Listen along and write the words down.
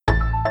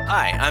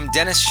Hi, I'm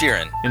Dennis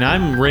Sheeran. And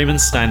I'm Raymond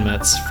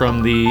Steinmetz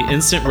from the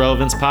Instant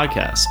Relevance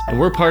Podcast. And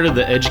we're part of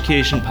the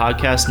Education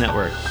Podcast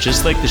Network,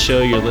 just like the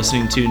show you're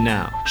listening to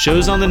now.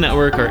 Shows on the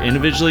network are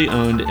individually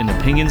owned and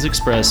opinions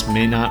expressed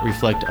may not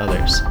reflect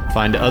others.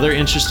 Find other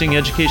interesting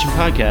education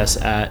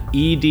podcasts at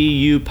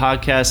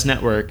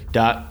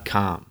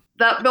edupodcastnetwork.com.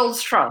 That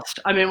builds trust.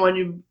 I mean, when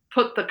you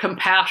put the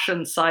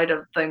compassion side of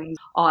things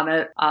on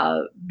it,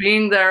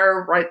 being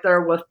there, right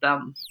there with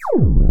them.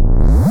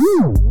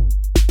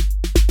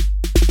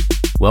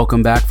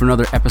 Welcome back for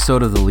another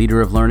episode of the Leader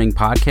of Learning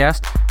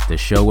podcast, the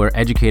show where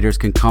educators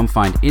can come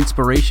find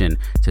inspiration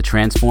to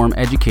transform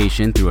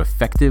education through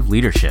effective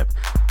leadership.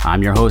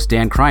 I'm your host,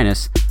 Dan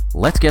Kreines.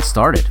 Let's get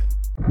started.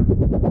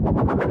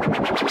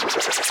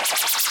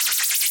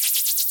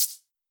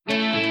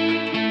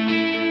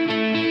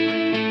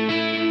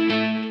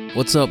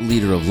 What's up,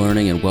 Leader of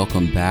Learning, and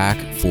welcome back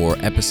for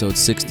episode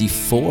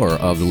 64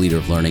 of the Leader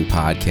of Learning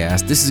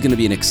podcast. This is going to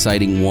be an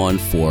exciting one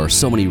for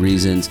so many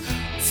reasons.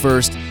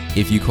 First,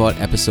 if you caught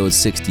episode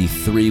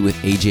 63 with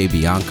AJ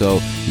Bianco,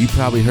 you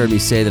probably heard me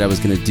say that I was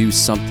going to do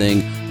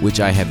something which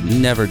I have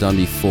never done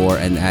before,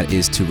 and that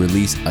is to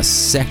release a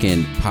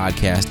second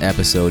podcast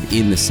episode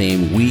in the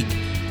same week.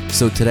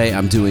 So today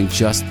I'm doing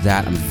just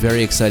that. I'm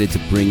very excited to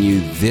bring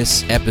you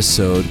this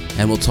episode,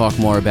 and we'll talk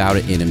more about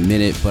it in a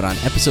minute. But on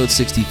episode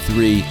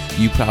 63,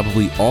 you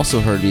probably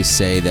also heard me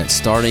say that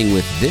starting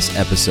with this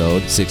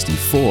episode,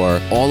 64,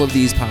 all of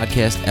these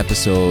podcast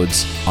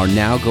episodes are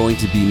now going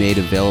to be made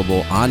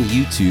available on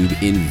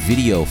YouTube in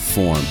video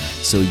form.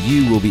 So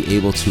you will be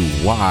able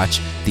to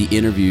watch the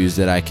interviews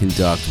that I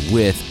conduct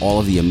with all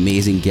of the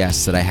amazing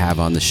guests that I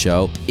have on the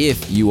show.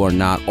 If you are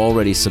not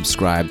already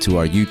subscribed to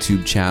our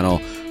YouTube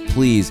channel,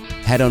 please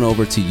head on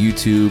over to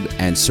YouTube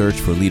and search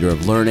for Leader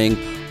of Learning,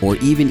 or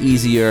even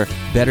easier,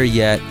 better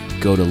yet,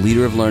 go to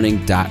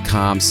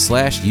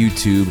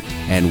leaderoflearning.com/YouTube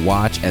and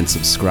watch and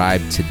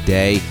subscribe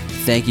today.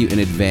 Thank you in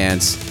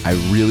advance. I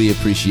really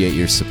appreciate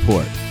your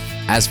support.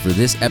 As for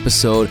this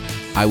episode,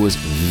 I was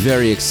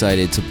very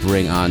excited to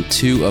bring on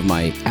two of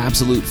my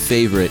absolute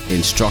favorite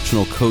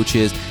instructional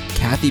coaches,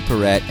 Kathy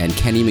Perret and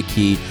Kenny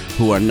McKee,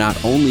 who are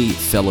not only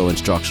fellow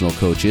instructional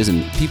coaches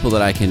and people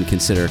that I can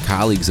consider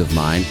colleagues of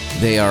mine,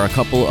 they are a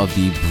couple of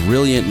the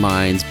brilliant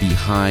minds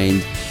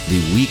behind the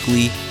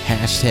weekly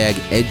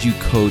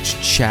 #EduCoach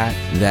chat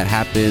that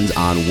happens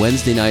on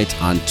Wednesday nights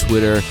on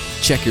Twitter.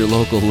 Check your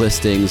local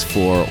listings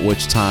for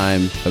which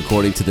time,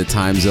 according to the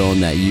time zone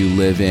that you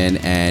live in.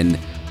 And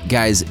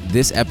guys,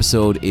 this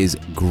episode is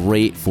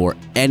great for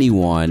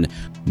anyone,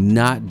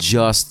 not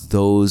just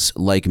those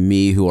like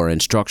me who are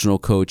instructional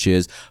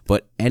coaches,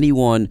 but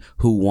anyone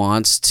who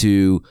wants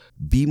to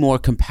be more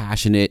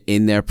compassionate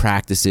in their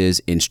practices,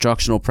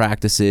 instructional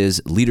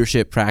practices,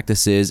 leadership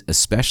practices,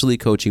 especially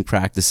coaching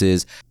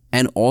practices,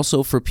 and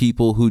also for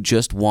people who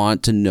just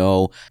want to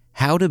know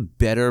how to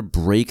better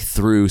break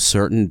through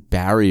certain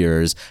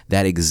barriers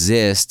that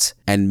exist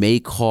and may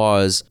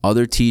cause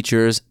other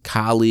teachers,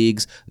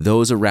 colleagues,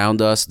 those around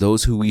us,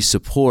 those who we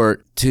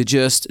support, to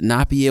just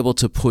not be able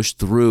to push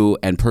through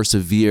and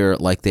persevere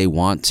like they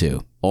want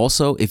to.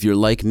 Also, if you're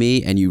like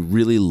me and you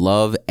really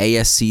love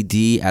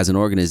ASCD as an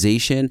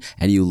organization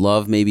and you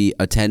love maybe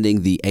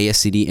attending the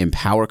ASCD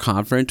Empower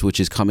Conference, which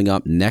is coming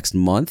up next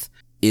month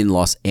in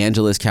Los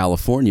Angeles,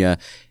 California,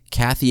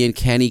 Kathy and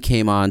Kenny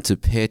came on to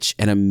pitch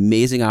an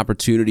amazing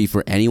opportunity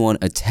for anyone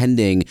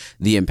attending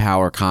the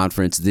Empower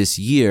Conference this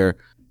year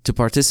to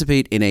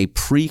participate in a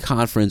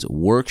pre-conference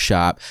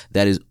workshop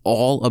that is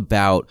all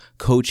about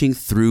coaching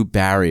through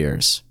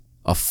barriers.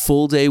 A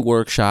full-day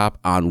workshop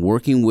on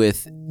working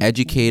with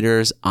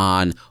educators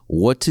on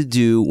what to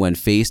do when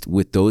faced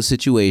with those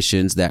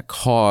situations that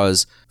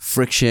cause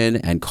friction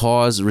and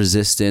cause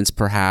resistance,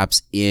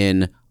 perhaps,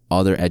 in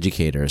other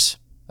educators.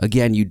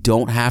 Again, you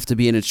don't have to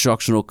be an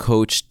instructional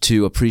coach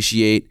to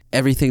appreciate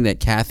everything that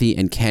Kathy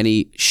and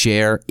Kenny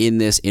share in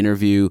this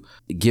interview.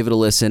 Give it a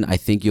listen. I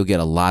think you'll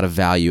get a lot of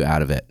value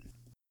out of it.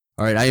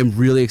 All right, I am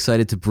really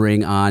excited to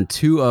bring on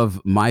two of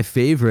my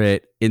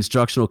favorite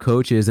instructional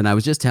coaches. And I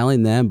was just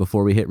telling them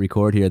before we hit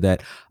record here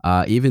that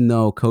even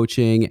though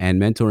coaching and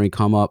mentoring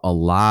come up a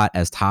lot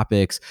as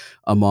topics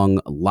among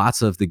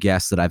lots of the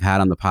guests that I've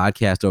had on the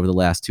podcast over the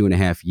last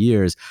 2.5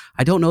 years,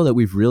 I don't know that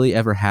we've really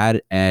ever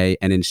had an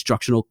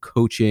instructional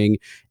coaching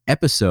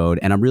episode.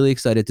 And I'm really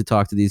excited to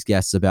talk to these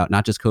guests about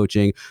not just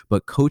coaching,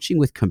 but coaching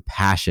with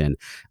compassion.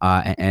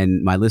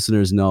 And my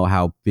listeners know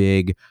how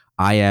big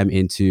I am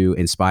into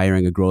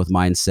inspiring a growth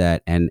mindset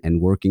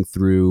and working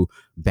through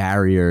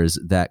barriers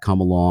that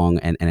come along.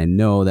 And I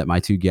know that my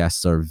two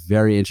guests are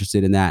very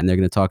interested in that, and they're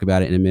going to talk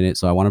about it in a minute.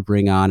 So I want to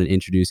bring on and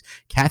introduce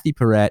Kathy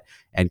Perret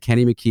and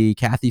Kenny McKee.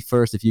 Kathy,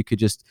 first, if you could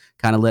just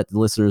kind of let the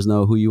listeners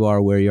know who you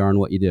are, where you are, and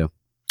what you do.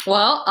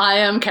 Well, I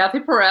am Kathy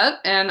Perret,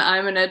 and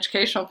I'm an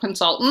educational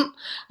consultant.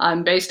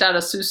 I'm based out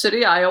of Sioux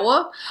City,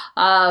 Iowa.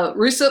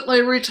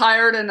 Recently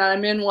retired, and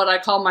I'm in what I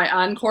call my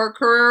encore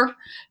career.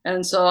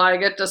 And so I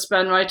get to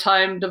spend my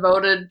time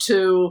devoted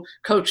to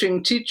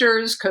coaching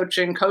teachers,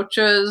 coaching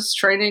coaches,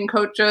 training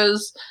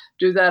coaches,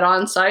 do that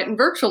on site and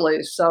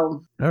virtually.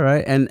 So. All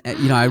right. And,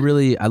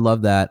 I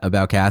love that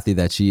about Kathy,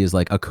 that she is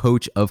like a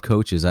coach of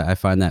coaches. I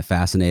find that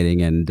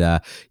fascinating. And,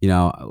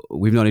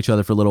 we've known each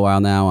other for a little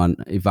while now on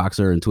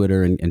Voxer and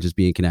Twitter and just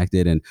being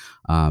connected. And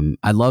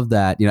I love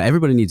that,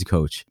 everybody needs a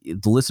coach.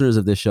 The listeners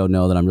of this show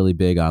know that I'm really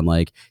big on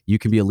like, you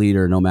can be a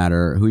leader no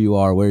matter who you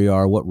are, where you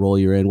are, what role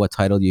you're in, what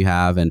title you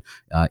have. And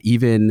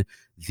even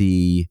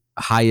the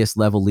highest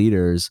level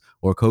leaders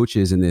or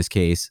coaches in this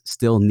case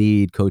still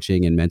need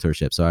coaching and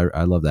mentorship. So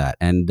I love that.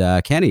 And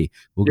Kenny,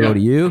 we'll go to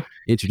you.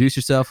 Introduce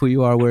yourself, who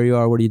you are,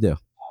 what do you do?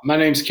 My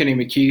name's Kenny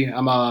McKee.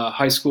 I'm a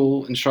high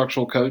school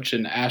instructional coach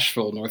in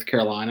Asheville, North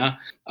Carolina.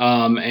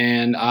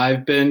 And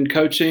I've been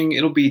coaching,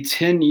 it'll be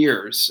 10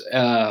 years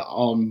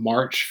on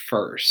March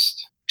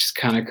 1st. Which is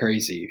kind of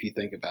crazy if you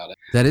think about it.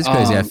 That is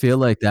crazy. I feel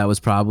like that was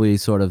probably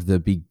sort of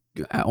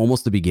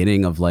almost the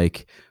beginning of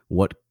like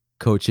what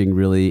coaching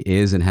really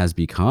is and has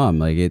become.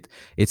 Like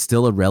it's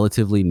still a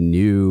relatively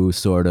new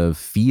sort of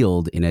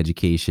field in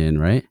education,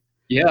 right?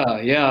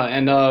 Yeah.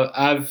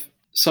 And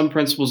some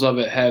principles of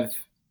it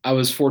I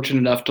was fortunate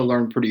enough to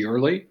learn pretty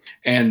early,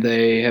 and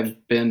they have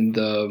been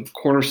the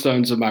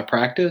cornerstones of my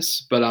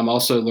practice. But I'm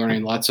also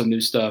learning lots of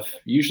new stuff,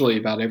 usually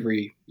about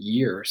every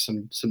year.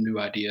 Some new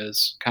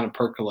ideas kind of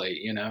percolate,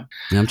 Yeah,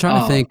 I'm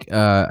trying to think.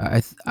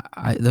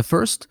 The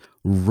first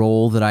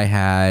role that I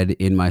had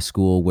in my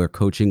school where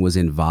coaching was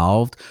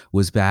involved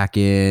was back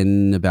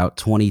in about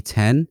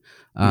 2010.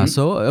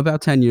 So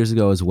about 10 years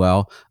ago as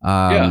well.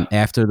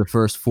 After the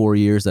first 4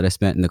 years that I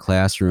spent in the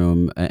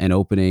classroom, there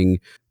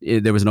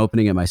was an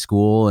opening at my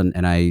school,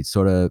 and I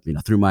sort of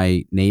threw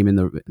my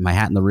name my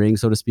hat in the ring,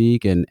 so to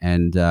speak, and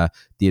the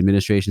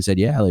administration said,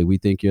 yeah, like we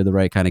think you're the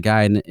right kind of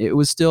guy, and it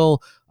was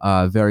still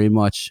very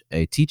much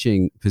a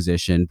teaching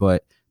position,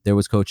 but there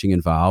was coaching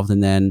involved.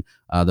 And then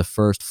the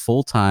first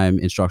full-time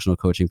instructional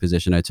coaching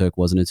position I took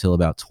wasn't until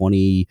about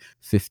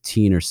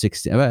 2015 or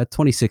 16, about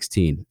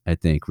 2016, I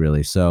think,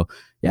 really. So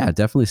yeah,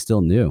 definitely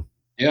still new.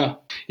 Yeah.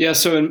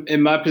 So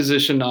in my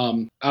position,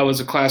 I was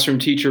a classroom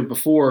teacher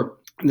before,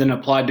 and then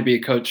applied to be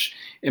a coach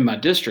in my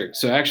district.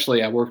 So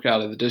actually I worked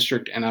out of the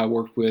district, and I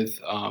worked with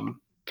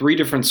 3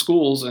 different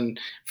schools. And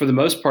for the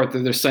most part,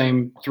 they're the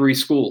same 3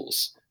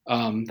 schools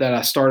that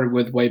I started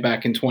with way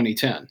back in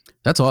 2010.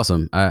 That's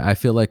awesome. I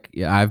feel like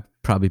I've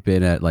probably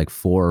been at like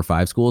 4 or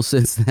 5 schools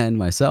since then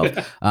myself.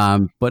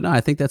 But no,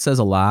 I think that says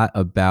a lot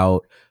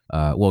about,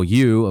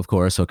 you, of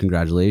course, so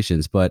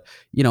congratulations. But,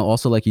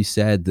 also like you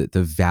said,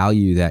 the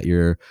value that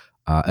your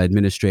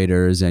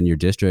administrators and your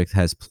district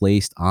has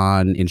placed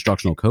on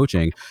instructional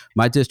coaching.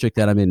 My district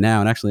that I'm in now,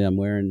 and actually I'm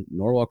wearing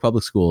Norwalk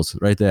Public Schools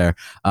right there.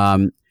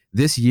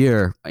 This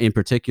year in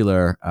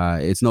particular,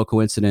 it's no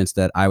coincidence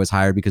that I was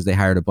hired because they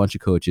hired a bunch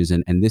of coaches.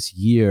 And this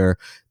year,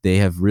 they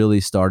have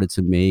really started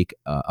to make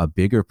a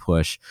bigger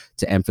push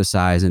to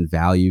emphasize and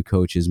value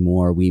coaches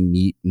more. We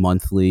meet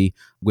monthly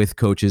with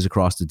coaches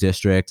across the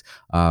district,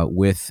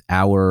 with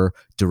our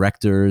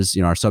directors,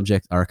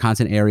 our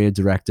content area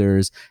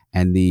directors,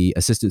 and the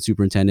assistant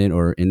superintendent,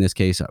 or in this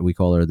case, we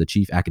call her the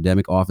chief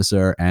academic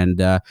officer. And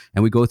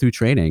we go through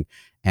training.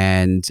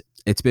 And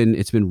it's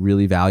been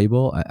really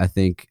valuable. I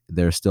think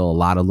there's still a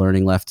lot of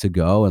learning left to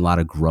go and a lot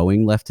of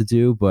growing left to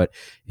do, but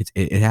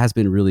it has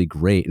been really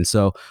great. And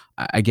so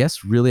I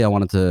guess really I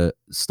wanted to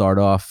start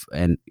off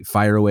and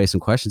fire away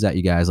some questions at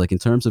you guys. Like in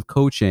terms of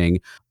coaching,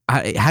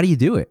 how do you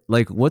do it?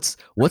 Like what's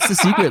the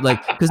secret?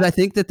 Like, because I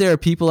think that there are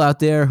people out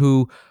there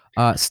who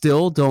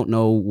still don't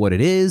know what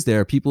it is. There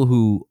are people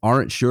who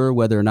aren't sure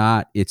whether or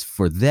not it's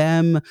for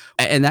them.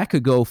 And that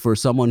could go for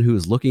someone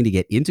who's looking to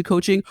get into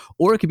coaching,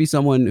 or it could be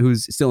someone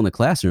who's still in the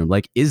classroom.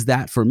 Like, is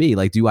that for me?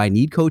 Like, do I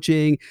need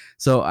coaching?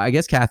 So I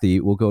guess, Kathy,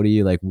 we'll go to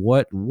you. Like,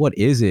 what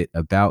is it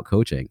about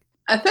coaching?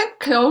 I think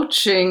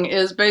coaching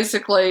is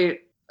basically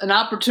an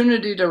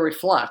opportunity to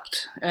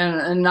reflect and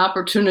an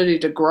opportunity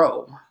to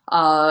grow.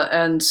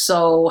 And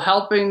so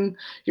helping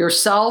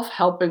yourself,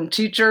 helping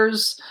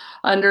teachers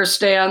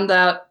understand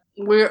that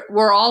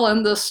we're all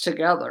in this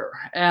together,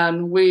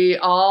 and we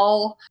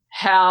all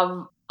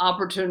have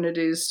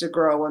opportunities to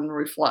grow and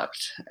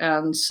reflect.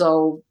 And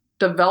so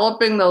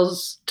developing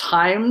those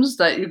times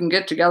that you can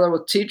get together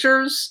with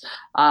teachers,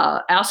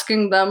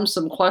 asking them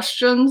some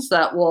questions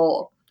that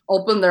will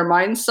open their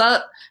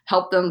mindset,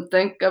 help them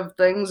think of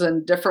things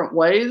in different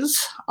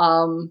ways.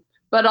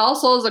 But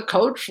also as a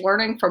coach,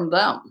 learning from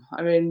them.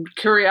 I mean,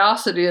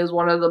 curiosity is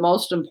one of the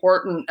most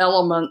important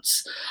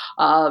elements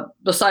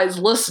besides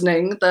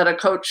listening that a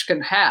coach can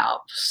have.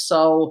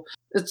 So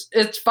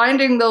it's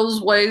finding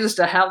those ways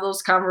to have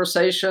those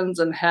conversations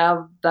and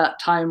have that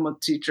time with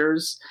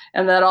teachers,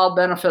 and that all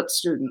benefits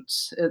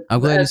students. I'm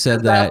glad you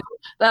said that.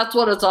 That's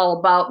what it's all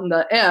about in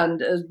the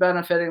end, is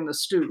benefiting the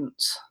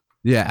students.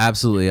 Yeah,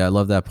 absolutely. I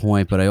love that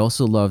point. But I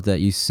also love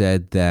that you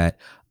said that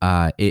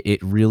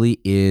it really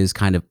is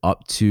kind of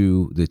up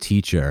to the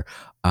teacher,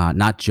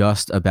 not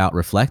just about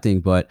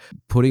reflecting, but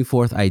putting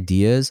forth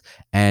ideas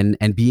and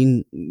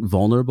being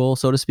vulnerable,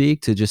 so to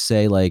speak, to just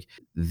say, like,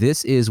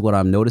 this is what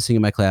I'm noticing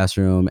in my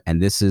classroom,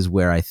 and this is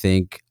where I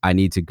think I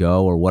need to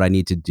go, or what I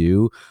need to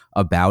do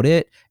about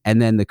it.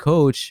 And then the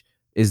coach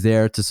is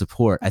there to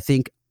support. I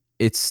think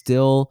it's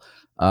still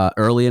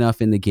early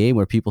enough in the game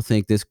where people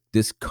think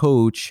this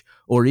coach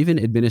or even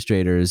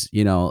administrators,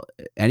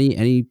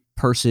 any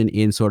person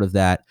in sort of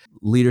that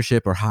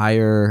leadership or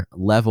higher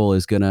level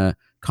is going to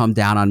come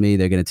down on me.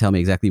 They're going to tell me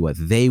exactly what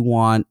they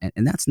want.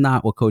 And that's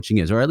not what coaching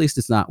is, or at least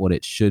it's not what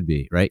it should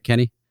be. Right,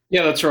 Kenny?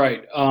 Yeah, that's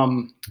right.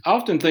 I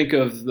often think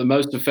of the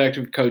most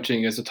effective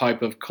coaching as a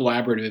type of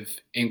collaborative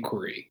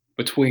inquiry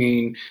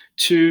between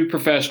two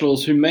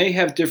professionals who may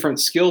have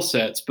different skill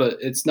sets, but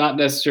it's not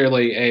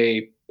necessarily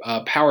a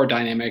power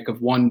dynamic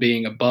of one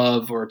being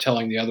above or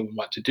telling the other one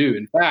what to do.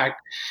 In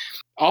fact,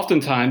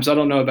 oftentimes, I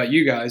don't know about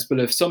you guys, but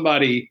if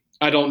somebody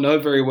I don't know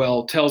very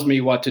well tells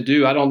me what to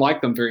do, I don't like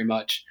them very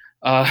much.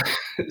 Uh,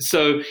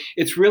 so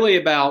it's really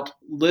about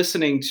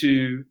listening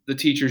to the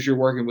teachers you're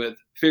working with,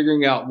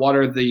 figuring out what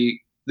are the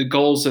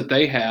goals that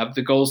they have,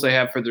 the goals they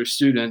have for their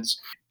students,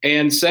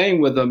 and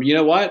saying with them, you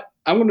know what,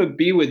 I want to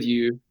be with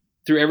you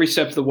through every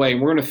step of the way,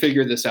 and we're going to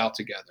figure this out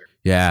together.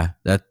 Yeah,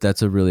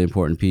 that's a really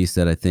important piece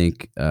that I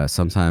think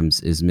sometimes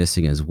is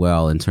missing as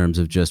well, in terms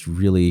of just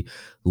really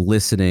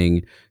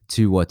listening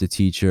to what the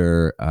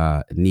teacher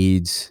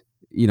needs,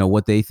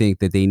 what they think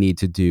that they need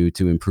to do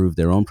to improve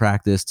their own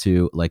practice.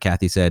 To, like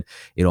Kathy said,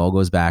 it all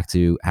goes back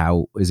to,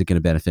 how is it going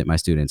to benefit my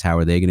students? How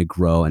are they going to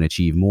grow and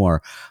achieve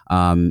more?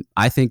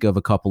 I think of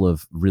a couple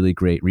of really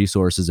great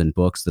resources and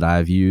books that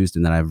I've used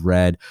and that I've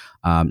read.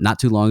 Not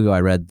too long ago,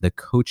 I read The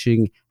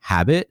Coaching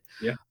Habit.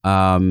 Yeah.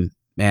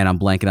 Man, I'm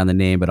blanking on the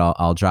name, but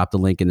I'll drop the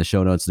link in the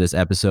show notes to this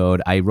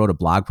episode. I wrote a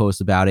blog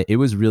post about it. It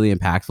was really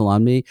impactful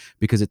on me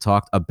because it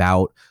talked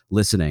about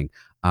listening.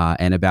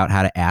 And about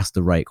how to ask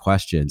the right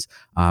questions.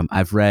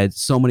 I've read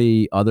so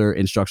many other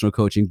instructional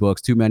coaching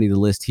books, too many to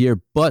list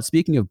here. But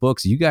speaking of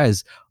books, you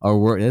guys are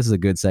working. This is a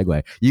good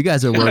segue. You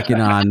guys are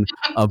working on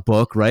a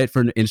book, right,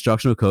 for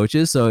instructional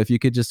coaches. So if you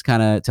could just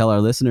kind of tell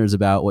our listeners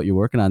about what you're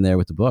working on there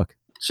with the book.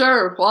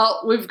 Sure.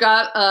 Well, we've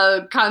got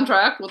a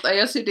contract with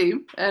ASCD,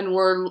 and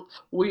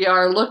we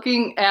are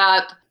looking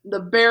at the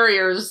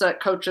barriers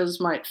that coaches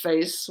might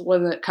face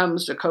when it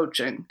comes to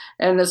coaching.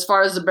 And as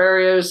far as the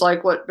barriers,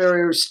 like what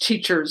barriers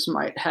teachers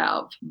might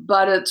have.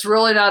 But it's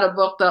really not a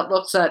book that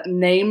looks at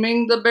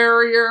naming the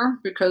barrier,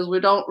 because we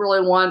don't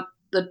really want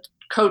the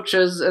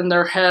coaches in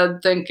their head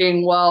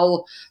thinking,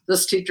 well,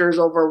 this teacher is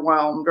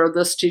overwhelmed or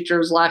this teacher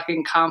is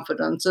lacking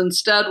confidence.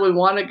 Instead, we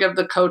want to give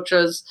the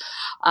coaches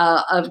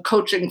a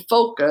coaching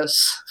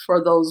focus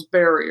for those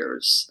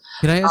barriers.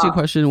 Can I ask you a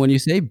question? When you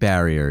say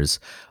barriers,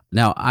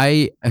 now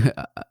I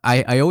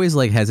always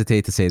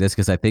hesitate to say this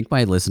because I think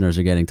my listeners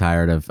are getting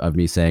tired of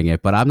me saying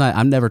it, but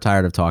I'm never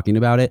tired of talking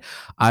about it.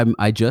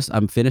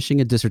 I'm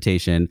finishing a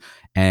dissertation,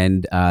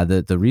 and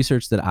the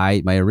research that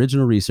my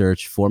original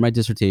research for my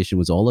dissertation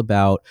was all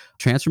about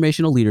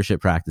transformational leadership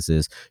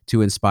practices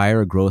to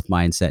inspire a growth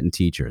mindset in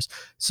teachers.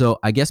 So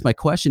I guess my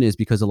question is,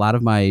 because a lot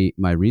of my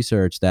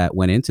research that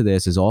went into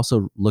this is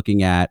also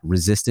looking at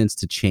resistance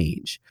to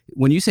change.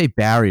 When you say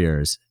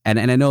barriers, and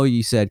I know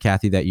you said,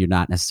 Kathy, that you're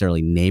not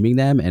necessarily naming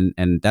them,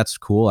 and that's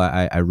cool.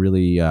 I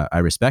really I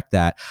respect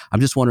that. I'm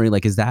just wondering,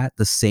 is that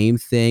the same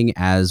thing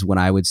as when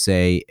I would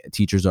say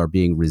teachers are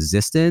being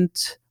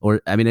resistant?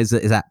 Or, I mean, is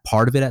that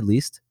part of it at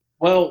least?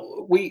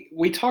 Well,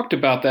 we talked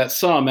about that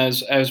some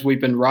as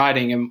we've been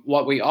writing, and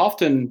what we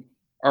often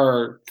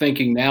are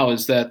thinking now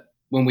is that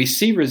when we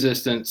see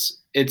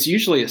resistance, it's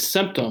usually a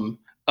symptom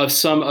of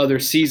some other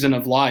season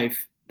of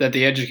life that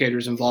the educator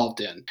is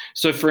involved in.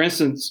 So, for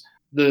instance,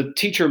 the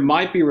teacher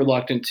might be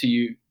reluctant to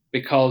you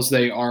because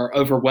they are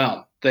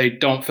overwhelmed. They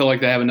don't feel like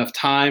they have enough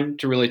time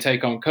to really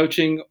take on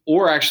coaching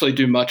or actually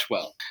do much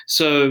well.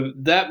 So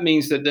that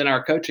means that then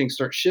our coaching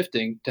starts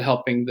shifting to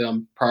helping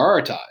them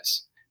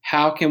prioritize.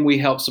 How can we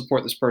help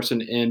support this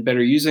person in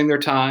better using their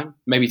time,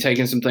 maybe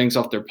taking some things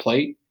off their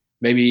plate,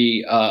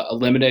 maybe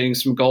eliminating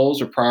some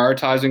goals or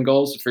prioritizing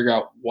goals to figure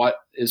out what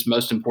is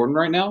most important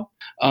right now?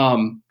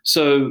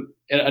 So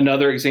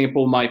another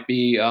example might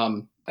be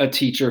a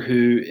teacher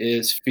who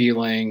is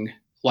feeling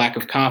lack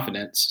of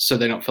confidence, so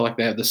they don't feel like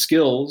they have the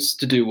skills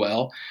to do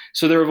well,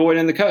 so they're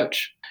avoiding the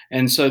coach.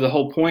 And so the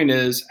whole point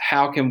is,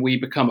 how can we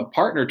become a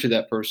partner to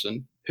that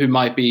person who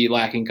might be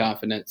lacking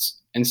confidence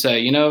and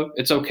say,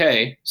 it's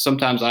okay.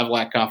 Sometimes I've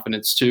lacked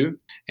confidence too,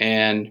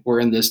 and we're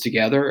in this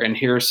together. And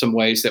here are some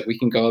ways that we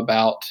can go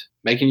about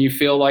making you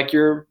feel like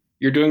you're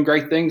doing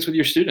great things with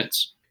your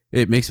students.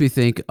 It makes me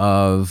think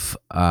of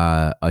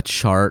a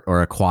chart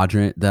or a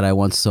quadrant that I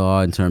once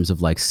saw in terms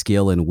of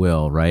skill and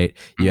will, right?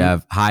 You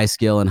have high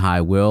skill and high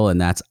will, and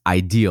that's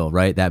ideal,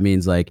 right? That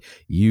means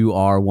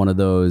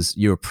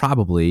you're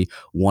probably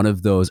one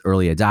of those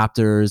early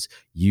adopters.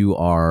 You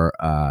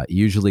are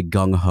usually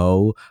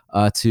gung-ho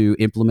to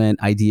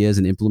implement ideas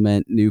and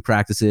implement new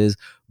practices,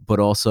 but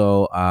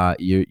also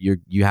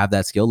you have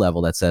that skill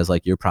level that says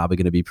you're probably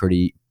going to be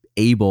pretty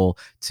able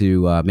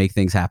to make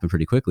things happen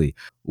pretty quickly.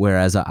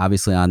 Whereas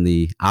obviously on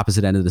the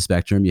opposite end of the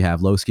spectrum, you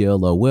have low skill,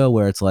 low will,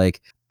 where it's I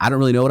don't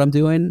really know what I'm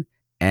doing,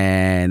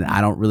 and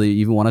I don't really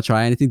even want to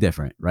try anything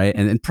different, right?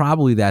 And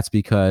probably that's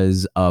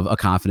because of a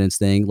confidence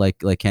thing, like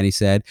Kenny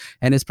said,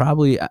 and it's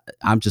probably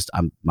I'm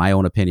my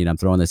own opinion. I'm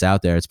throwing this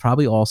out there. It's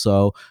probably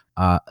also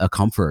a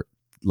comfort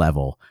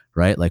level,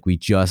 right? Like we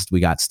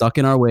got stuck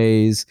in our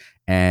ways,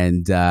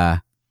 and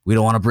we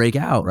don't want to break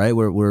out, right?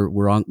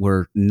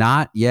 We're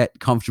not yet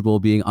comfortable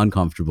being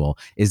uncomfortable.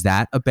 Is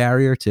that a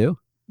barrier too?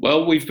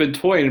 Well, we've been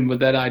toying with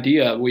that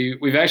idea.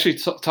 We've actually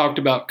talked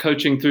about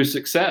coaching through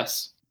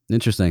success.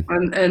 Interesting.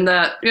 And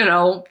that,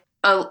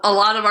 a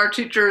lot of our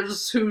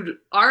teachers who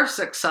are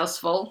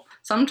successful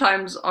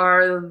sometimes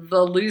are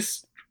the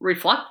least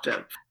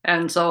reflective.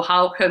 And so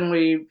how can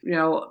we,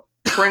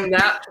 bring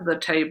that to the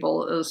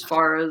table as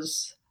far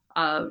as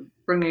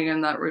bringing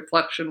in that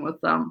reflection with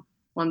them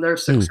when they're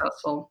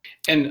successful?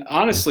 And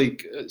honestly,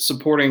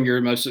 supporting your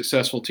most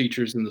successful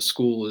teachers in the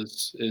school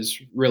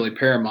is really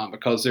paramount,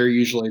 because they're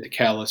usually the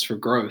catalyst for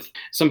growth.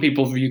 Some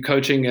people view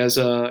coaching as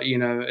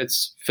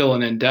it's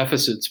filling in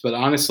deficits, but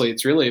honestly,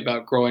 it's really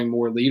about growing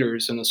more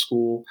leaders in a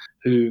school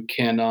who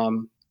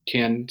can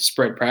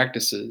spread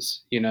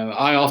practices.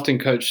 I often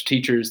coach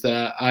teachers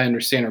that I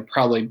understand are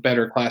probably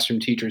better classroom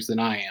teachers than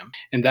I am.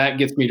 And that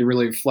gets me to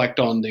really reflect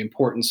on the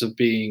importance of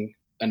being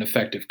an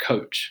effective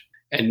coach.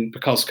 And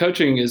because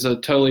coaching is a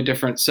totally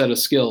different set of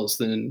skills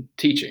than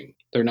teaching.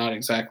 They're not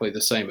exactly the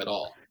same at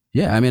all.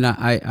 Yeah, I mean,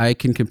 I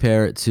can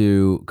compare it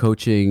to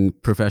coaching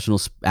professional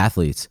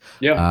athletes.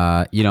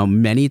 Yeah.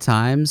 Many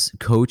times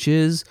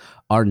coaches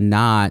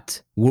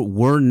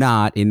we're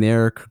not in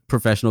their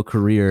professional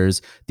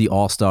careers the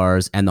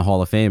all-stars and the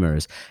Hall of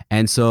Famers.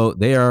 And so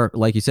they are,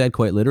 like you said,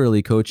 quite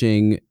literally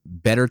coaching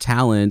better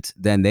talent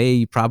than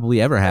they probably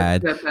ever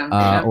had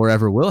or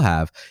ever will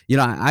have.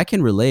 I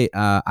can relate.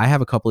 I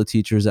have a couple of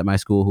teachers at my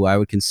school who I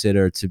would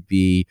consider to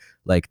be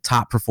like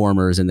top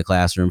performers in the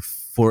classroom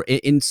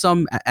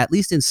at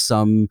least in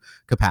some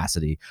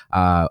capacity.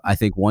 I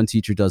think one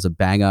teacher does a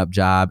bang up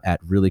job at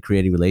really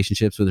creating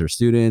relationships with her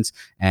students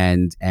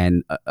and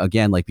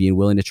again, like being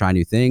willing to try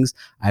new things.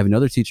 I have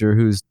another teacher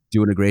who's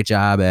doing a great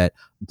job at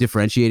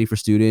differentiating for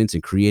students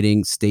and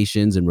creating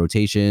stations and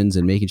rotations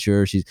and making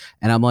sure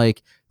and I'm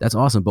like, that's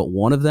awesome. But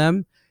one of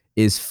them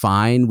is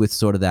fine with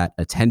sort of that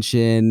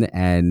attention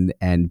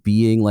and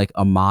being like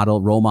a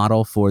role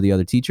model for the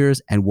other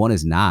teachers, and one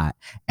is not.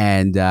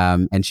 And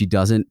she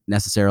doesn't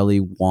necessarily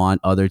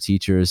want other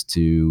teachers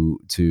to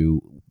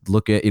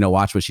look at,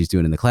 watch what she's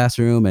doing in the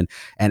classroom.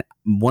 And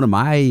one of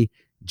my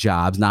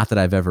jobs, not that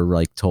I've ever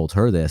like told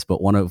her this,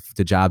 but one of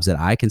the jobs that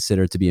I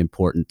consider to be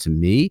important to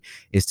me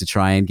is to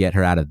try and get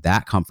her out of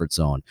that comfort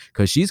zone,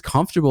 because she's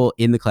comfortable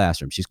in the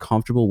classroom. She's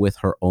comfortable with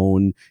her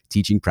own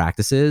teaching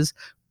practices,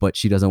 but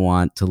she doesn't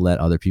want to let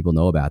other people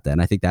know about that.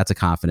 And I think that's a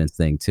confidence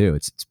thing too.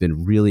 It's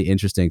been really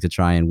interesting to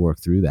try and work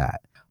through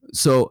that.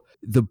 So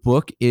the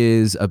book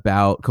is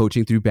about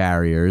coaching through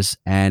barriers.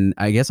 And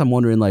I guess I'm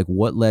wondering, like,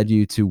 what led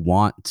you to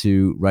want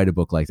to write a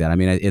book like that? I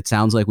mean, it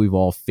sounds like we've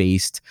all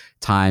faced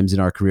times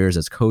in our careers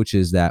as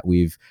coaches that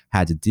we've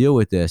had to deal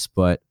with this,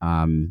 but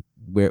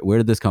where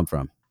did this come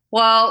from?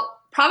 Well,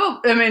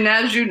 probably, I mean,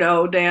 as you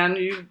know, Dan,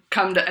 you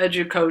come to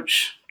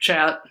EduCoach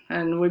Chat,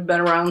 and we've been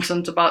around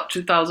since about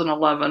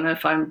 2011,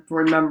 if I'm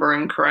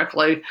remembering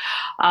correctly.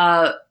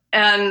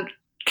 And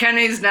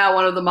Kenny's now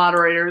one of the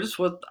moderators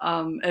with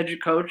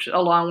EduCoach,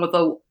 along with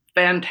a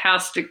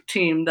fantastic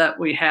team that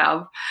we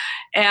have.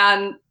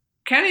 And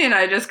Kenny and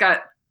I just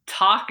got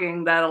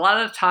talking that a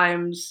lot of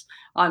times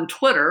on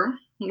Twitter,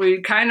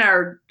 we kind of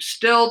are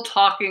still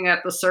talking at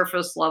the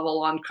surface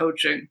level on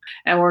coaching,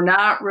 and we're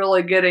not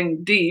really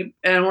getting deep.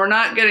 And we're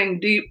not getting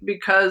deep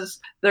because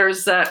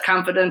there's that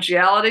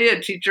confidentiality.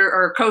 A teacher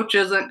or a coach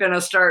isn't going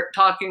to start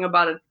talking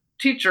about a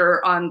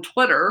teacher on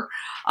Twitter,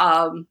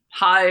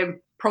 high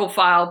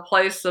profile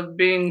place of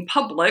being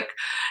public.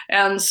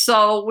 And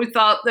so we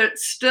thought that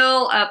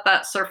still at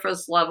that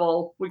surface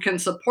level, we can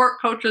support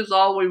coaches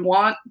all we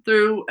want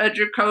through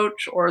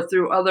EduCoach or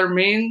through other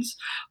means,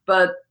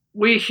 but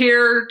we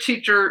hear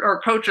teacher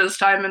or coaches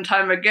time and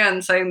time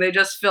again saying they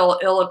just feel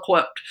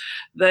ill-equipped.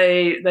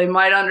 They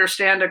might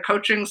understand a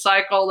coaching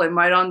cycle, they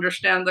might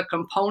understand the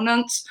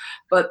components,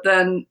 but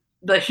then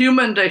the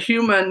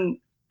human-to-human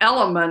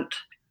element,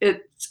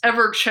 it's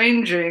ever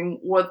changing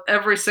with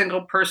every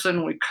single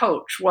person we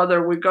coach,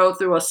 whether we go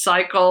through a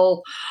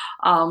cycle,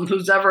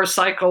 whose ever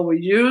cycle we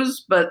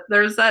use, but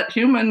there's that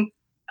human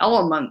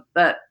element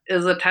that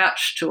is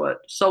attached to it.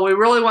 So we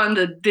really wanted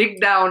to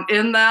dig down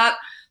in that,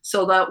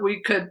 so that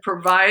we could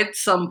provide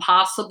some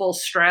possible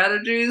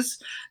strategies,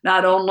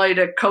 not only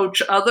to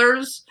coach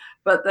others,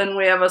 but then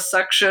we have a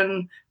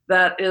section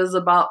that is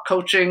about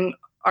coaching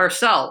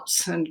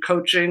ourselves and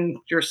coaching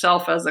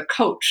yourself as a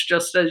coach,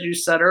 just as you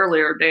said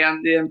earlier,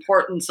 Dan, the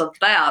importance of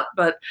that.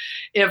 But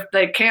if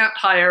they can't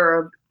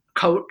hire a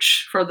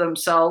coach for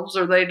themselves,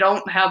 or they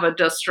don't have a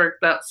district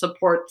that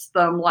supports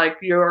them like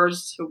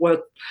yours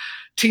with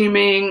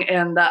teaming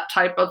and that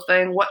type of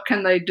thing, what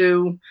can they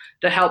do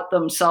to help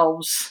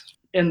themselves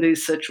in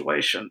these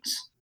situations?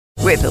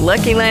 With the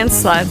Lucky Land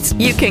Slots,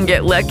 you can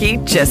get lucky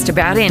just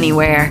about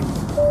anywhere.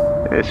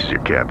 This is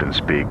your captain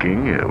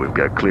speaking. We've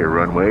got clear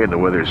runway and the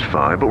weather's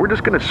fine, but we're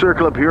just going to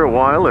circle up here a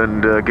while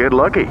and get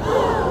lucky.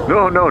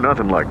 No,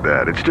 nothing like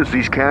that. It's just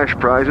these cash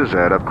prizes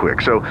add up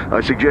quick. So I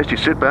suggest you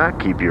sit back,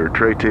 keep your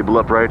tray table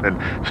upright, and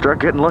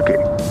start getting lucky.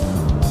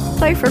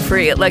 Play for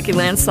free at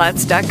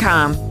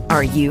LuckyLandSlots.com.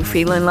 Are you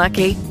feeling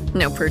lucky?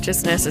 No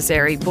purchase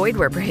necessary. Void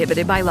where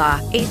prohibited by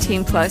law.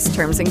 18 plus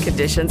terms and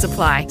conditions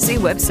apply. See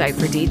website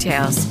for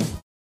details.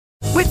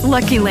 With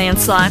Lucky Land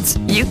Slots,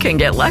 you can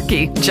get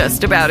lucky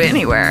just about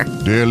anywhere.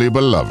 Dearly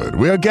beloved,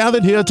 we are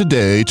gathered here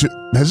today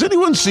to... Has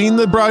anyone seen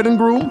the bride and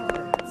groom?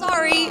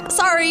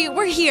 Sorry,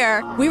 we're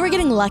here. We were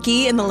getting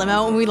lucky in the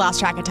limo and we lost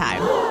track of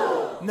time.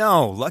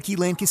 No, Lucky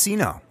Land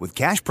Casino, with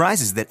cash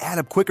prizes that add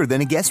up quicker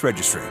than a guest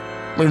registry.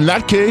 In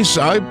that case,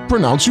 I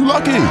pronounce you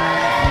lucky.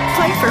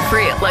 Play for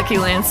free at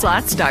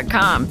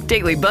LuckyLandSlots.com.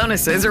 Daily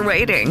bonuses are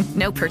waiting.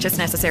 No purchase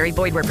necessary.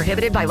 Void where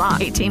prohibited by law.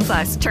 18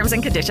 plus. Terms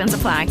and conditions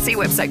apply. See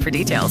website for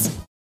details.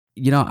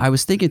 You know, I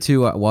was thinking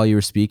too while you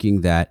were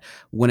speaking that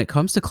when it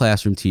comes to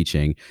classroom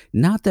teaching,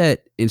 not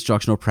that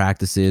instructional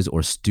practices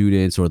or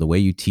students or the way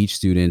you teach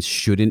students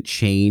shouldn't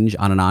change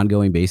on an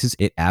ongoing basis.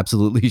 It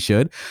absolutely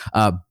should.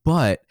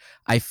 But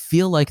I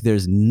feel like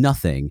there's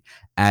nothing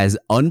as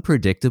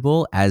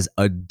unpredictable as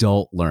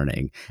adult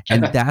learning.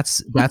 And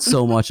that's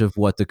so much of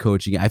what the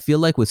coaching, I feel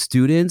like with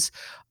students,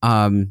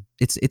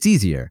 it's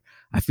easier.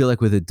 I feel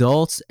like with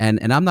adults, and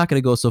I'm not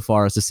going to go so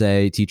far as to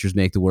say teachers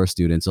make the worst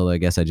students, although I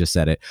guess I just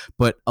said it,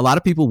 but a lot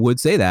of people would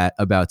say that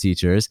about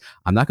teachers.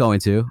 I'm not going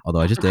to, although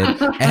I just did.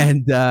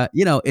 And,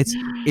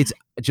 it's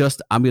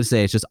just, I'm going to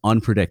say it's just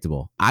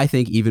unpredictable. I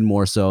think even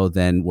more so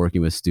than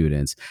working with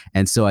students.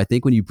 And so I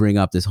think when you bring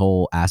up this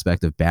whole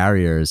aspect of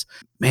barriers,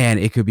 man,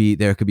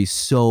 there could be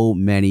so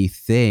many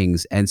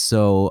things. And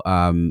so,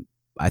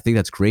 I think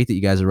that's great that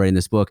you guys are writing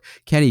this book.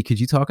 Kenny, could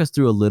you talk us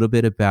through a little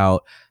bit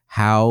about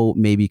how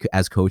maybe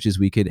as coaches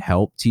we could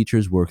help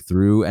teachers work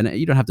through, and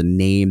you don't have to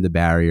name the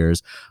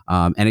barriers.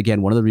 And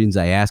again, one of the reasons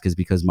I ask is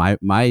because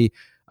my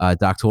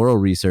doctoral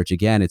research,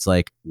 again, it's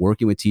like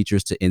working with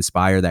teachers to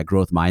inspire that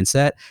growth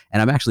mindset.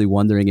 And I'm actually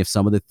wondering if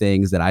some of the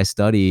things that I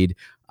studied,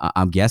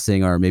 I'm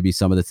guessing, are maybe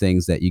some of the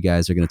things that you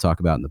guys are going to talk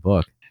about in the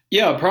book.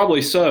 Yeah,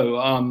 probably so.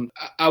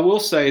 I will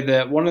say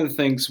that one of the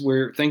things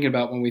we're thinking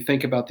about when we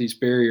think about these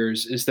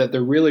barriers is that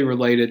they're really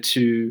related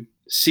to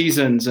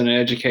seasons in an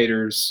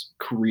educator's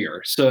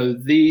career. So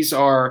these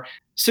are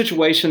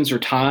situations or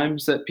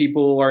times that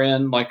people are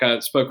in, like I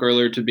spoke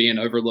earlier, to being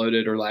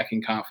overloaded or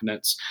lacking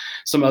confidence.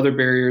 Some other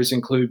barriers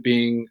include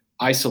being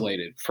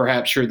isolated.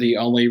 Perhaps you're the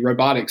only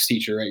robotics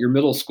teacher at your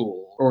middle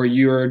school, or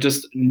you're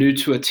just new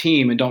to a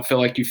team and don't feel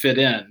like you fit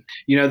in.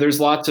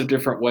 There's lots of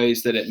different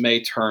ways that it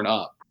may turn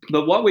up.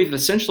 But what we've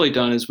essentially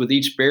done is with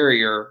each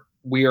barrier,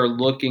 we are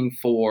looking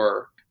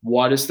for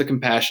what is the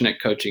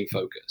compassionate coaching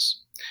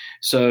focus.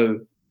 So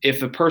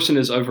if a person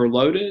is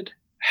overloaded,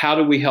 how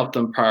do we help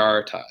them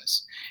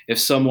prioritize? If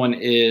someone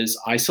is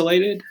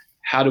isolated,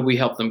 how do we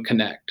help them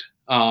connect?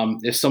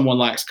 If someone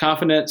lacks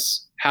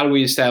confidence, how do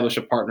we establish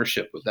a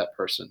partnership with that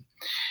person?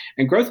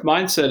 And growth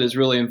mindset is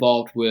really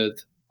involved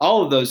with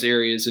all of those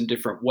areas in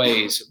different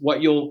ways.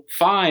 What you'll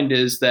find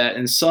is that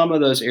in some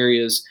of those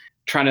areas,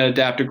 trying to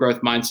adapt a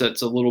growth mindset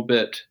is a little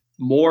bit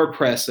more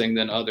pressing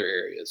than other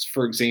areas.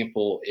 For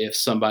example, if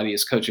somebody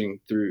is coaching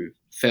through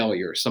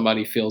failure,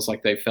 somebody feels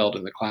like they failed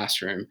in the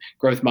classroom,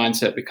 growth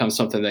mindset becomes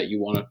something that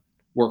you want to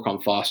work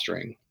on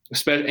fostering,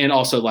 and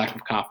also lack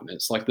of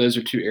confidence. Like those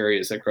are two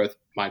areas that growth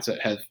mindset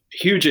has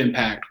huge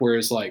impact.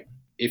 Whereas like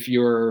if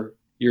your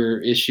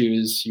issue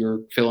is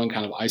you're feeling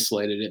kind of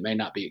isolated, it may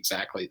not be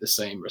exactly the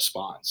same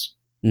response.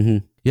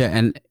 Mm-hmm. Yeah.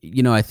 And,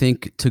 I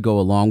think to go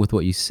along with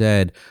what you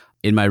said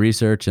in my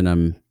research, and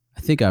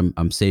I think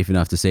I'm safe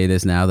enough to say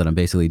this now that I'm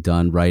basically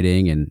done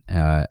writing, and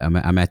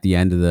I'm at the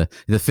end of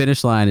the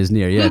finish line is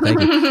near. Yeah,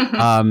 thank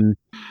you.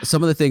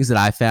 Some of the things that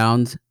I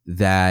found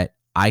that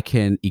I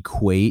can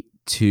equate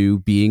to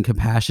being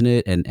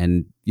compassionate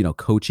and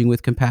coaching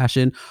with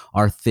compassion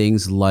are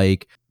things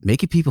like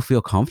making people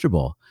feel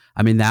comfortable.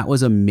 I mean, that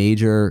was a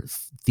major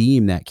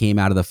theme that came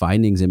out of the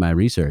findings in my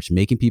research,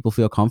 making people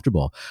feel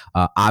comfortable,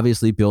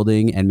 obviously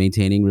building and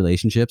maintaining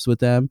relationships with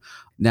them.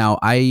 Now,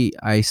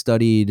 I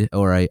studied,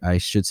 or I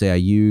should say I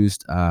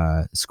used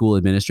school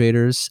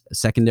administrators,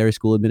 secondary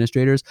school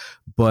administrators,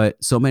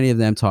 but so many of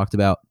them talked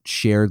about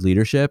shared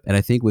leadership. And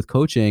I think with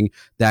coaching,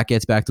 that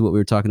gets back to what we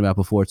were talking about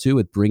before too,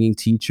 with bringing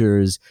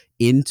teachers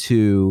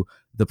into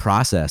the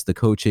process, the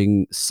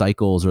coaching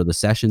cycles or the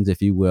sessions,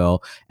 if you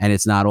will. And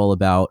it's not all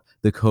about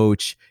the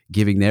coach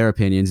giving their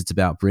opinions. It's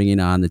about bringing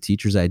on the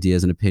teacher's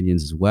ideas and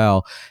opinions as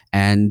well.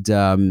 And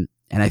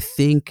I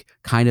think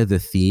kind of the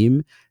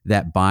theme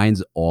that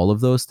binds all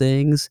of those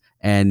things,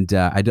 and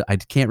I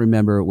can't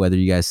remember whether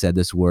you guys said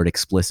this word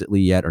explicitly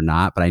yet or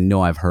not, but I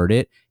know I've heard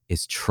it,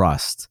 is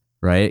trust,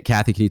 right?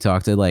 Kathy, can you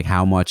talk to like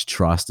how much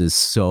trust is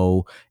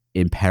so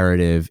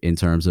imperative in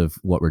terms of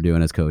what we're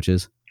doing as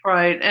coaches?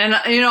 Right. And,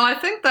 I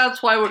think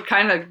that's why we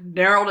kind of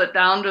narrowed it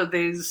down to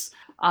these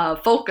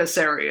focus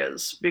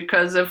areas,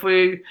 because if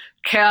we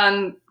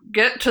can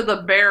get to the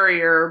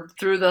barrier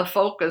through the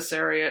focus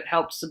area, it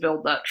helps to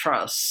build that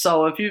trust.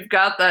 So if you've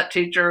got that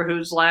teacher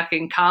who's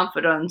lacking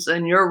confidence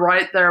and you're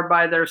right there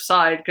by their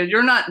side, because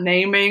you're not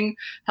naming,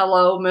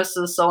 hello,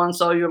 Mrs.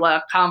 So-and-so, you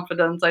lack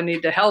confidence, I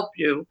need to help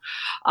you.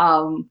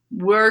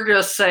 We're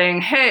just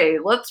saying, hey,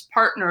 let's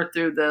partner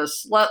through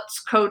this. Let's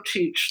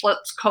co-teach,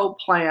 let's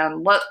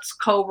co-plan, let's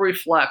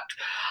co-reflect.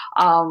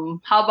 How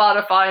about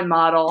if I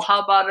model?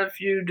 How about if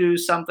you do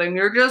something?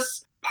 You're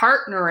just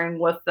partnering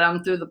with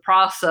them through the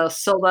process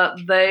so that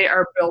they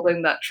are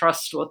building that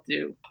trust with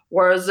you.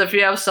 Whereas if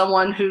you have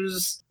someone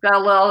who's got a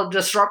little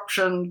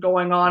disruption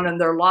going on in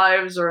their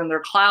lives or in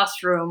their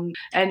classroom,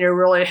 and you're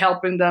really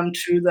helping them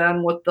to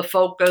then, with the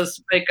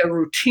focus, make a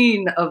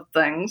routine of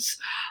things,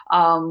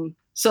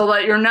 so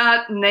that you're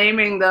not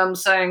naming them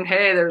saying,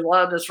 hey, there's a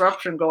lot of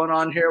disruption going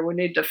on here, we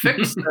need to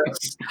fix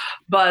this.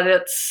 But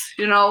it's,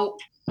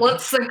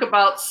 let's think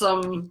about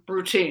some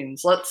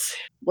routines.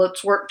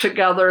 Let's work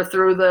together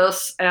through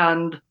this,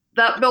 and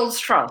that builds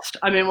trust.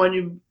 I mean, when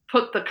you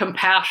put the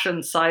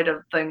compassion side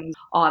of things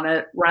on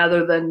it,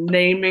 rather than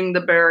naming the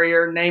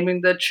barrier,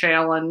 naming the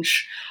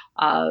challenge,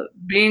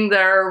 being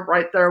there,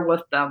 right there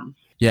with them.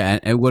 Yeah,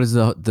 and what is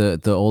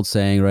the old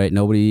saying, right?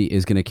 Nobody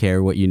is going to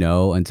care what you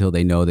know until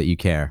they know that you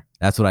care.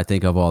 That's what I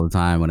think of all the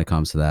time when it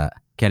comes to that.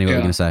 Kenny, what are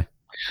you going to say?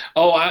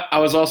 Oh, I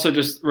was also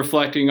just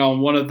reflecting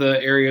on one of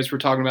the areas we're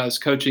talking about is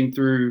coaching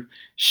through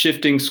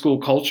shifting school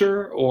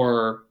culture,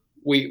 or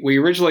we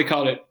originally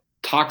called it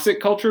toxic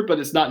culture, but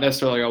it's not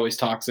necessarily always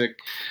toxic.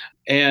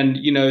 And,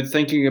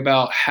 thinking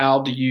about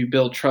how do you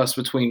build trust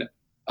between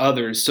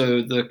others.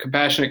 So the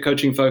compassionate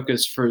coaching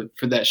focus for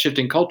that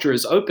shifting culture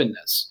is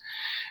openness.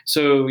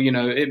 So,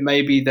 it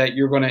may be that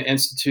you're going to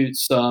institute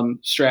some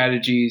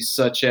strategies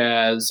such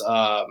as,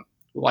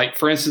 like,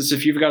 for instance,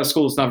 if you've got a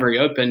school that's not very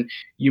open,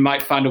 you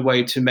might find a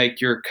way to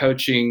make your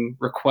coaching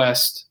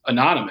request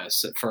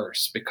anonymous at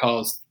first,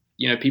 because,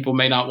 people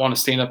may not want to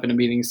stand up in a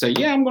meeting and say,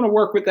 yeah, I'm going to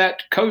work with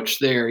that coach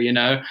there,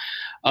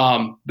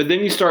 But then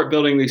you start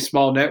building these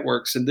small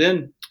networks, and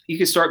then you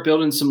can start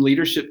building some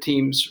leadership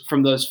teams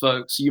from those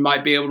folks. You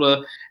might be able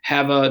to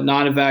have a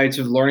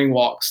non-evaluative learning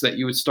walks that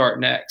you would start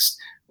next.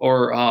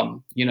 Or,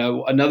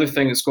 another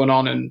thing that's going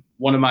on in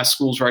one of my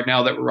schools right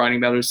now that we're writing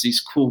about is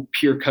these cool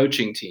peer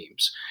coaching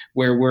teams,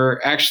 where we're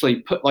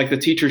actually put, like the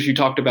teachers you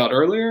talked about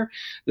earlier,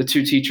 the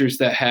two teachers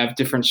that have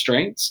different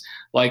strengths.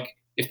 Like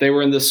if they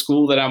were in the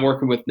school that I'm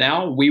working with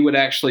now, we would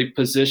actually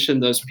position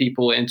those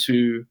people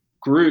into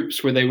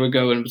groups where they would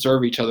go and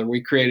observe each other.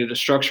 We created a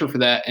structure for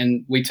that.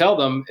 And we tell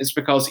them it's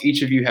because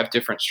each of you have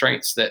different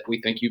strengths that we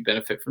think you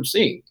benefit from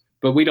seeing.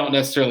 But we don't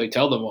necessarily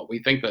tell them what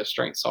we think those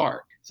strengths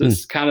are. So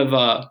it's kind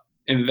of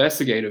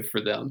investigative for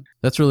them.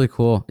 That's really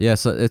cool. Yeah,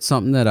 so it's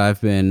something that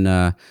I've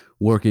been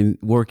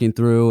working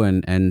through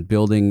and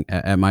building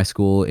at my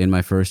school in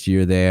my first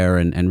year there,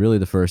 and really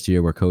the first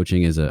year where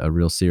coaching is a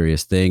real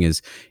serious thing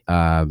is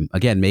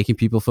again, making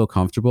people feel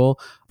comfortable,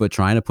 but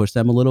trying to push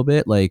them a little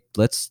bit. Like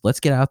let's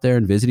get out there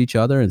and visit each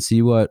other and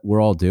see what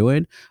we're all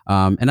doing.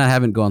 And I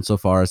haven't gone so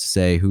far as to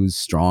say who's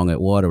strong at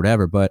what or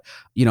whatever, but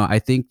I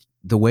think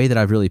the way that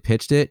I've really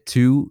pitched it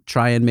to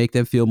try and make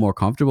them feel more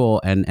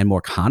comfortable and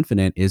more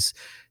confident is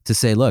to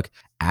say, look,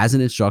 as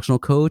an instructional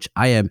coach,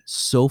 I am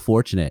so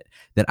fortunate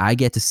that I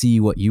get to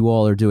see what you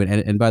all are doing.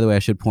 And by the way, I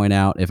should point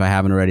out, if I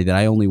haven't already, that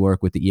I only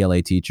work with the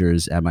ELA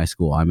teachers at my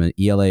school. I'm an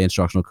ELA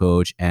instructional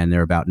coach, and there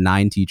are about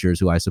 9 teachers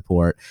who I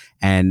support.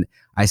 And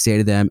I say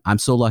to them, I'm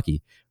so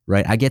lucky,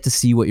 right? I get to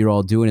see what you're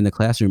all doing in the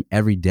classroom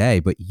every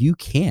day, but you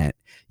can't.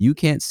 You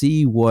can't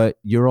see what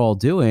you're all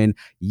doing.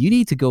 You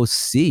need to go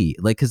see,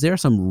 because there are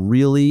some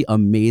really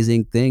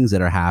amazing things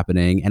that are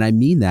happening. And I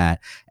mean that.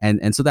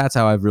 And so that's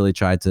how I've really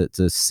tried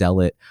to sell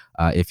it,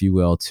 if you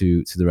will,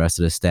 to the rest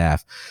of the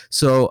staff.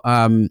 So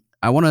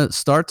I want to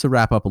start to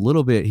wrap up a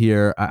little bit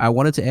here. I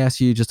wanted to ask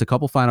you just a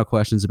couple final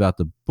questions about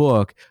the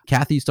book.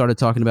 Kathy started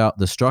talking about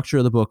the structure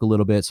of the book a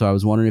little bit. So I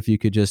was wondering if you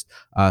could just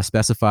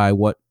specify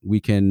what we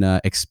can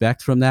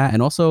expect from that.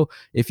 And also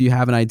if you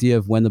have an idea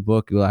of when the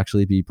book will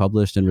actually be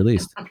published and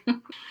released.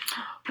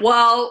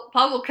 Well,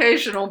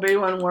 publication will be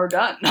when we're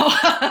done.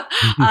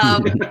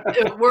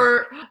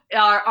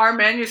 Our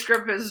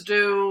manuscript is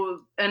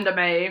due end of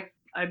May,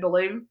 I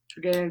believe,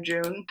 beginning of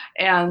June.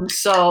 And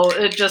so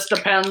it just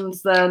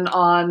depends then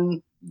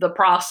on the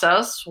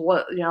process.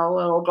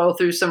 It'll go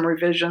through some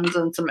revisions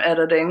and some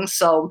editing.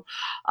 So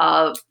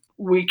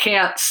we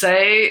can't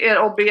say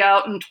it'll be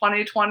out in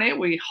 2020.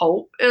 We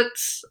hope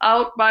it's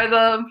out by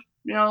the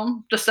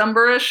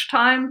December-ish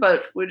time,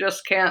 but we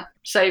just can't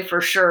say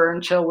for sure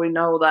until we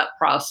know that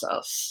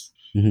process.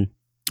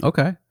 Mm-hmm.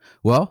 Okay.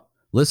 Well,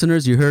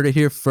 listeners, you heard it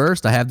here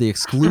first. I have the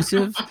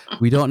exclusive.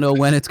 We don't know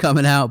when it's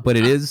coming out, but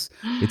it's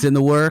in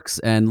the works,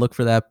 and look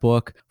for that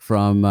book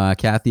from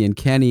Kathy and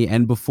Kenny.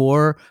 And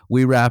before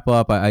we wrap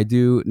up, I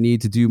do need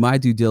to do my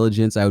due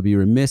diligence. I would be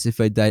remiss if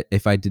I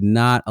did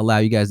not allow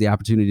you guys the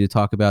opportunity to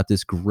talk about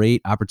this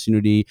great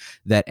opportunity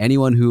that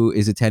anyone who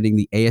is attending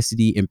the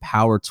ASCD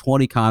Empower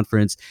 20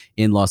 conference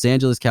in Los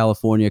Angeles,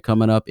 California,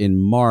 coming up in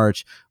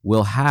March,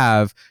 will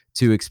have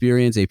to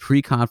experience a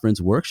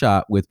pre-conference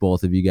workshop with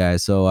both of you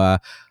guys. So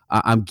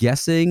I'm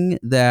guessing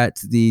that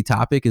the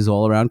topic is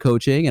all around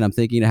coaching, and I'm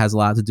thinking it has a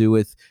lot to do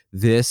with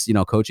this,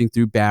 coaching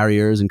through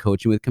barriers and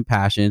coaching with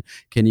compassion.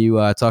 Can you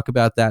talk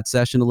about that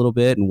session a little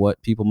bit and what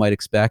people might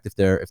expect if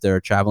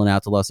they're traveling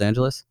out to Los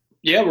Angeles?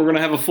 Yeah, we're going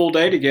to have a full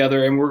day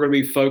together, and we're going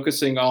to be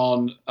focusing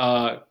on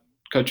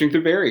coaching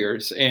through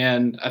barriers.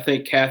 And I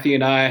think Kathy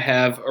and I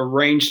have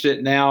arranged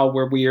it now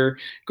where we are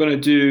going to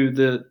do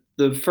the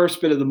first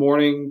bit of the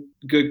morning,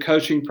 good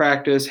coaching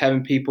practice,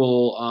 having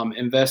people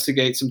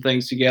investigate some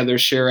things together,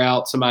 share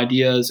out some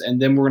ideas, and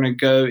then we're going to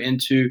go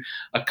into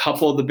a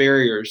couple of the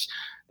barriers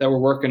that we're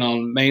working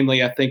on.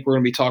 Mainly, I think we're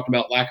going to be talking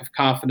about lack of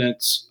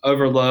confidence,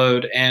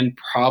 overload, and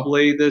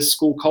probably the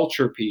school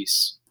culture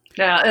piece.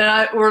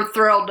 Yeah, and we're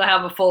thrilled to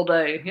have a full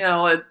day.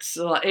 It's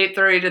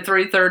 8:30 to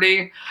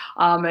 3:30.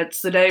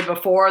 It's the day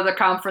before the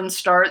conference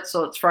starts,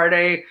 so it's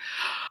Friday,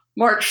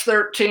 March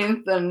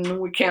 13th, and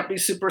we can't be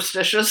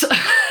superstitious.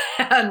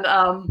 and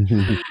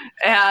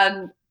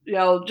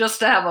just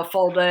to have a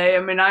full day.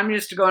 I mean, I'm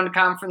used to going to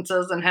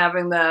conferences and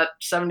having that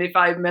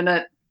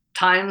 75-minute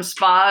time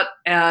spot,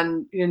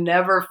 and you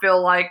never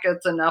feel like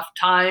it's enough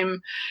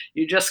time.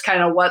 You just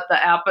kind of whet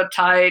the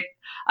appetite.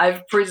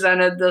 I've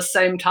presented the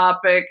same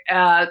topic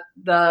at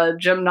the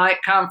Gym Night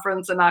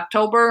Conference in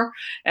October,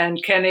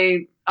 and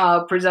Kenny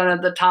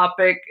presented the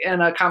topic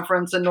in a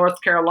conference in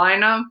North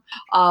Carolina.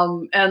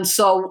 And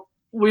so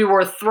we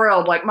were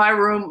thrilled. Like, my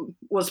room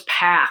was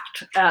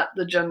packed at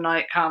the Gym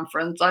Night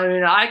Conference. I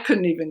mean, I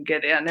couldn't even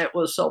get in. It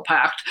was so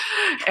packed.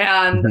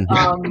 And then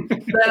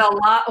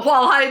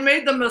I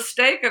made the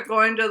mistake of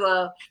going to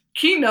the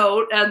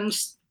keynote and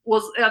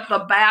was at the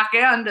back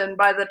end, and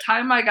by the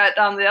time I got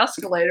down the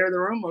escalator, the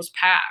room was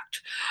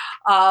packed.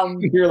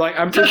 You're like,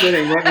 I'm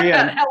presenting, let me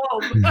in. Hello.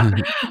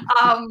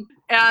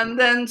 And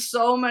then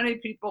so many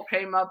people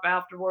came up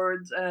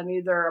afterwards and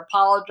either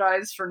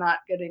apologized for not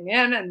getting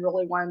in and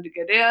really wanted to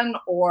get in,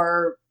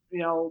 or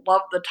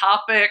loved the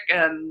topic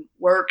and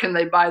where can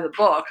they buy the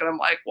book? And I'm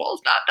like, well,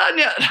 it's not done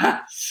yet.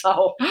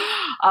 So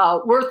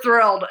we're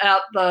thrilled at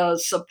the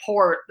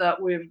support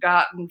that we've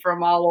gotten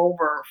from all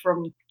over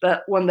from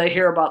that when they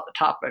hear about the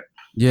topic.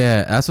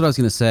 Yeah, that's what I was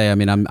going to say. I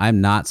mean,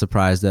 I'm not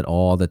surprised at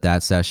all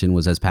that session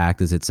was as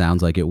packed as it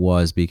sounds like it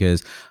was,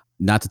 because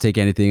not to take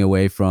anything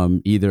away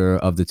from either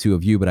of the two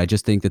of you, but I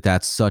just think that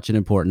that's such an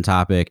important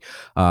topic.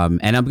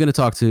 And I'm going to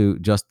talk to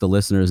just the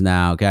listeners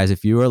now. Guys,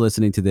 if you are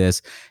listening to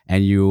this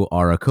and you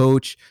are a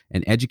coach,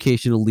 an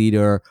educational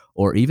leader,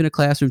 or even a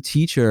classroom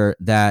teacher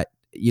that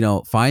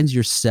finds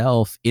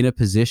yourself in a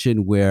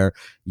position where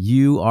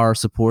you are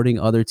supporting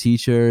other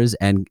teachers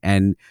and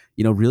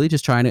really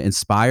just trying to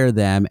inspire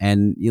them,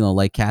 and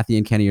like Kathy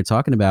and Kenny are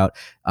talking about,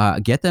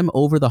 get them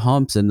over the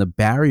humps and the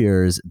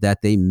barriers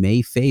that they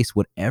may face,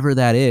 whatever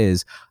that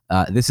is.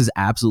 This is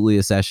absolutely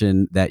a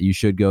session that you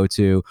should go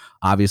to.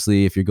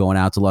 Obviously, if you're going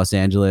out to Los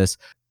Angeles,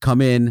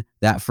 come in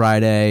that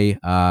Friday.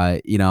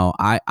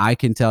 I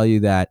can tell you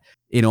that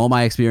in all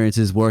my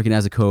experiences working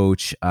as a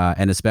coach,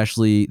 and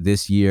especially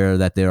this year,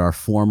 that there are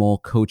formal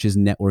coaches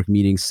network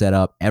meetings set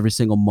up every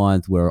single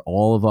month where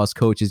all of us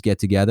coaches get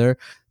together.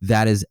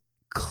 That is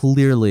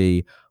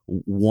clearly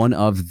one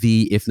of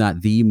the, if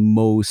not the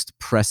most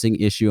pressing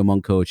issue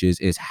among coaches,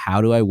 is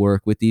how do I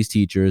work with these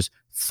teachers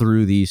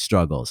through these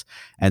struggles?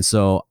 And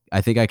so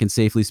I think I can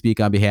safely speak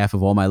on behalf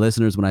of all my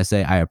listeners when I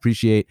say I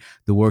appreciate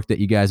the work that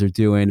you guys are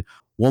doing.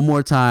 One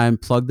more time,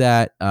 plug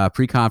that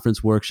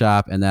pre-conference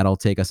workshop, and that'll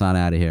take us on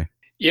out of here.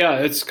 Yeah,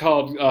 it's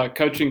called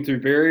Coaching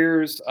Through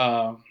Barriers,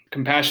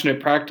 Compassionate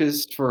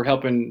Practice for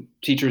Helping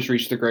Teachers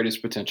Reach Their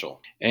Greatest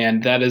Potential.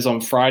 And that is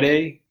on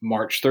Friday,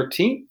 March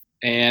 13th,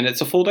 and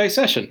it's a full day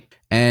session.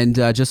 And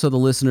just so the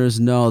listeners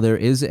know, there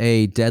is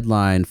a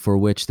deadline for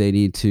which they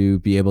need to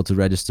be able to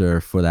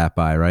register for that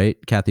by, right?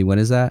 Kathy, when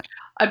is that?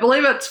 I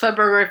believe it's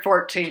February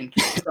 14th.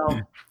 So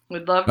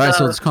we'd love to. All right,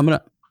 so it's coming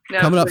up.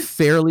 Coming up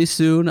fairly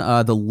soon.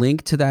 The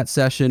link to that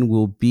session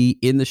will be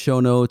in the show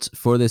notes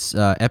for this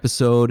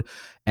episode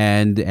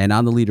and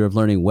on the Leader of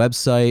Learning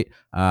website.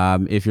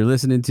 If you're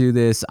listening to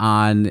this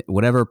on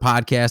whatever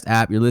podcast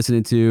app you're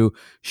listening to,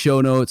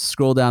 show notes,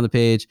 scroll down the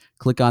page,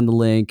 click on the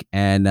link,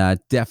 and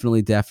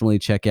definitely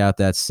check out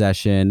that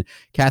session.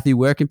 Kathy,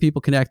 where can people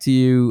connect to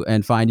you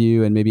and find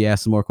you and maybe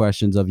ask some more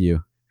questions of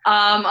you?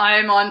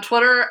 I'm on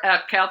Twitter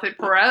at Kathy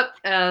Perret,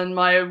 and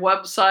my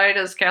website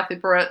is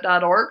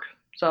kathyperret.org.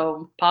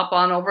 So pop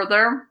on over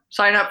there,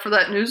 sign up for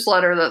that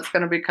newsletter that's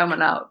going to be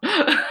coming out.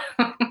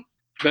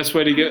 Best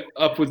way to get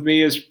up with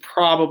me is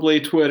probably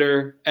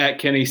Twitter at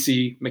Kenny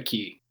C.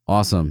 McKee.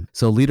 Awesome.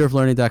 So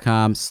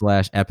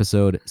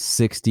leaderoflearning.com/episode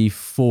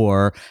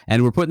 64.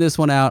 And we're putting this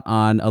one out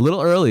on a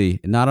little early,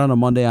 not on a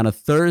Monday, on a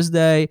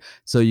Thursday.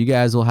 So you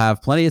guys will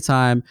have plenty of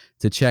time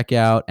to check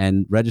out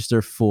and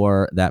register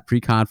for that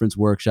pre-conference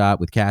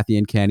workshop with Kathy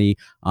and Kenny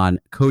on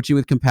coaching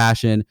with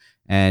compassion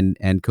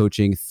and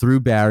coaching through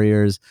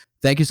barriers.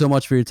 Thank you so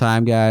much for your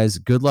time, guys.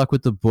 Good luck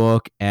with the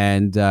book,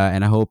 and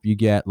I hope you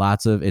get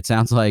lots of. It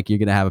sounds like you're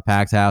gonna have a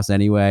packed house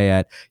anyway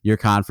at your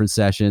conference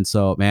session.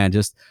 So, man,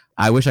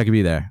 I wish I could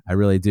be there. I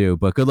really do.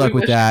 But good luck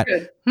with that.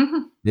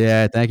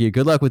 Yeah, thank you.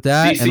 Good luck with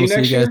that, and we'll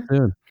see you guys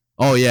soon.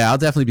 Oh yeah, I'll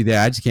definitely be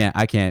there.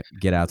 I can't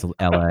get out to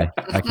LA.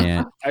 I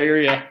can't. I hear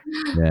you.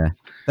 Yeah.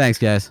 Thanks,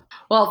 guys.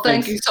 Well,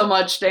 thank you so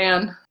much,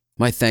 Dan.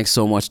 My thanks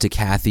so much to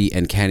Kathy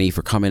and Kenny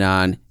for coming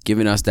on,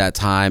 giving us that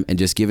time, and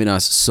just giving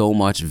us so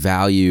much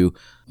value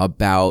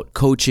about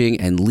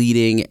coaching and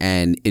leading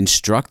and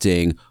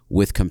instructing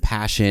with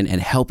compassion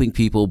and helping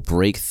people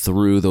break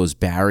through those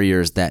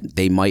barriers that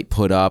they might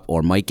put up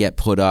or might get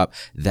put up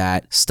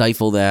that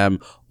stifle them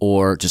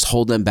or just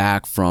hold them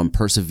back from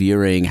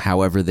persevering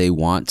however they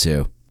want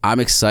to. I'm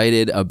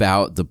excited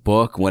about the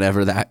book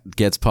whenever that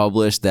gets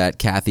published that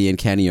Kathy and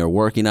Kenny are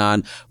working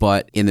on.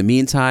 But in the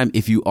meantime,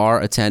 if you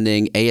are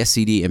attending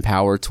ASCD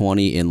Empower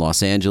 20 in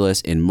Los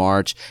Angeles in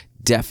March,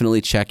 definitely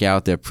check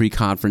out their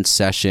pre-conference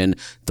session.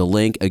 The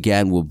link,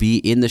 again, will be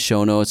in the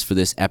show notes for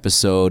this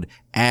episode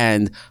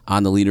and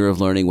on the Leader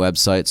of Learning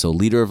website. So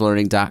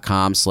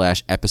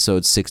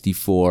leaderoflearning.com/episode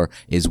 64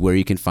 is where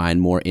you can find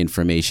more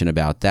information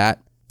about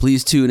that.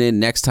 Please tune in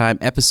next time.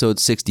 Episode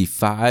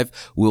 65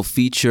 will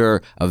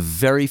feature a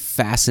very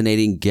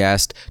fascinating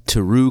guest,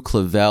 Teru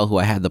Clavel, who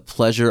I had the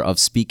pleasure of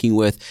speaking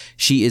with.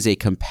 She is a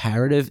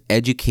comparative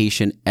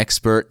education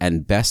expert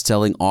and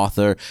best-selling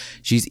author.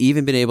 She's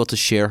even been able to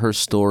share her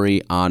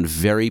story on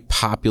very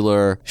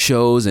popular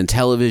shows and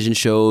television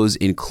shows,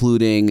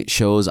 including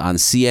shows on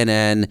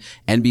CNN,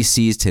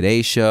 NBC's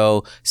Today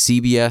Show,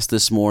 CBS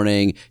This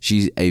Morning.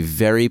 She's a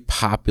very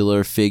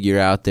popular figure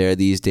out there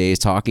these days,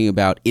 talking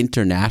about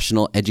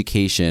international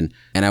education,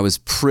 and I was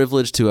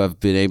privileged to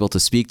have been able to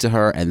speak to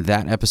her, and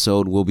that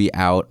episode will be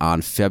out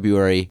on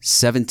February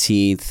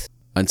 17th.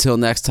 Until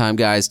next time,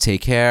 guys,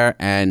 take care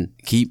and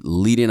keep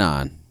leading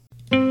on.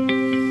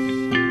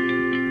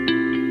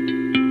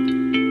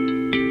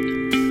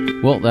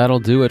 Well,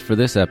 that'll do it for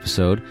this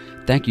episode.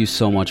 Thank you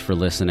so much for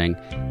listening.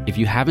 If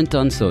you haven't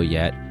done so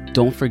yet,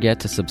 don't forget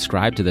to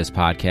subscribe to this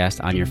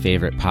podcast on your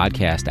favorite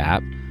podcast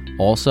app.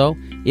 Also,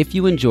 if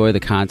you enjoy the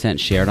content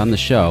shared on the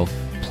show,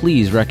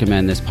 please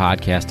recommend this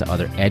podcast to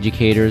other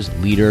educators,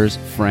 leaders,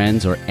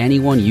 friends, or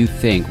anyone you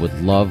think would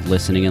love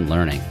listening and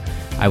learning.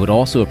 I would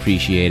also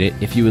appreciate it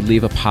if you would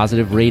leave a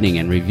positive rating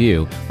and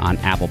review on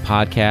Apple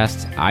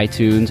Podcasts,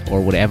 iTunes,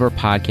 or whatever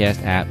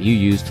podcast app you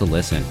use to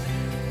listen.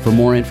 For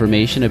more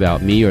information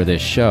about me or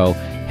this show,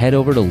 head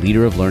over to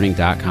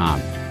leaderoflearning.com.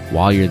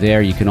 While you're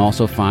there, you can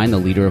also find the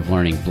Leader of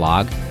Learning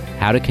blog,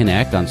 how to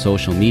connect on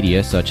social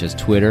media such as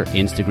Twitter,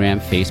 Instagram,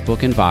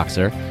 Facebook, and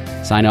Voxer,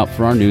 sign up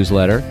for our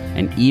newsletter,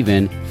 and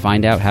even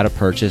find out how to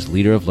purchase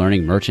Leader of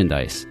Learning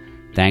merchandise.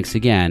 Thanks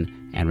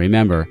again, and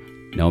remember,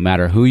 no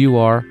matter who you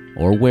are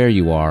or where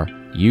you are,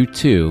 you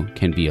too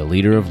can be a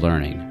leader of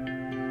learning.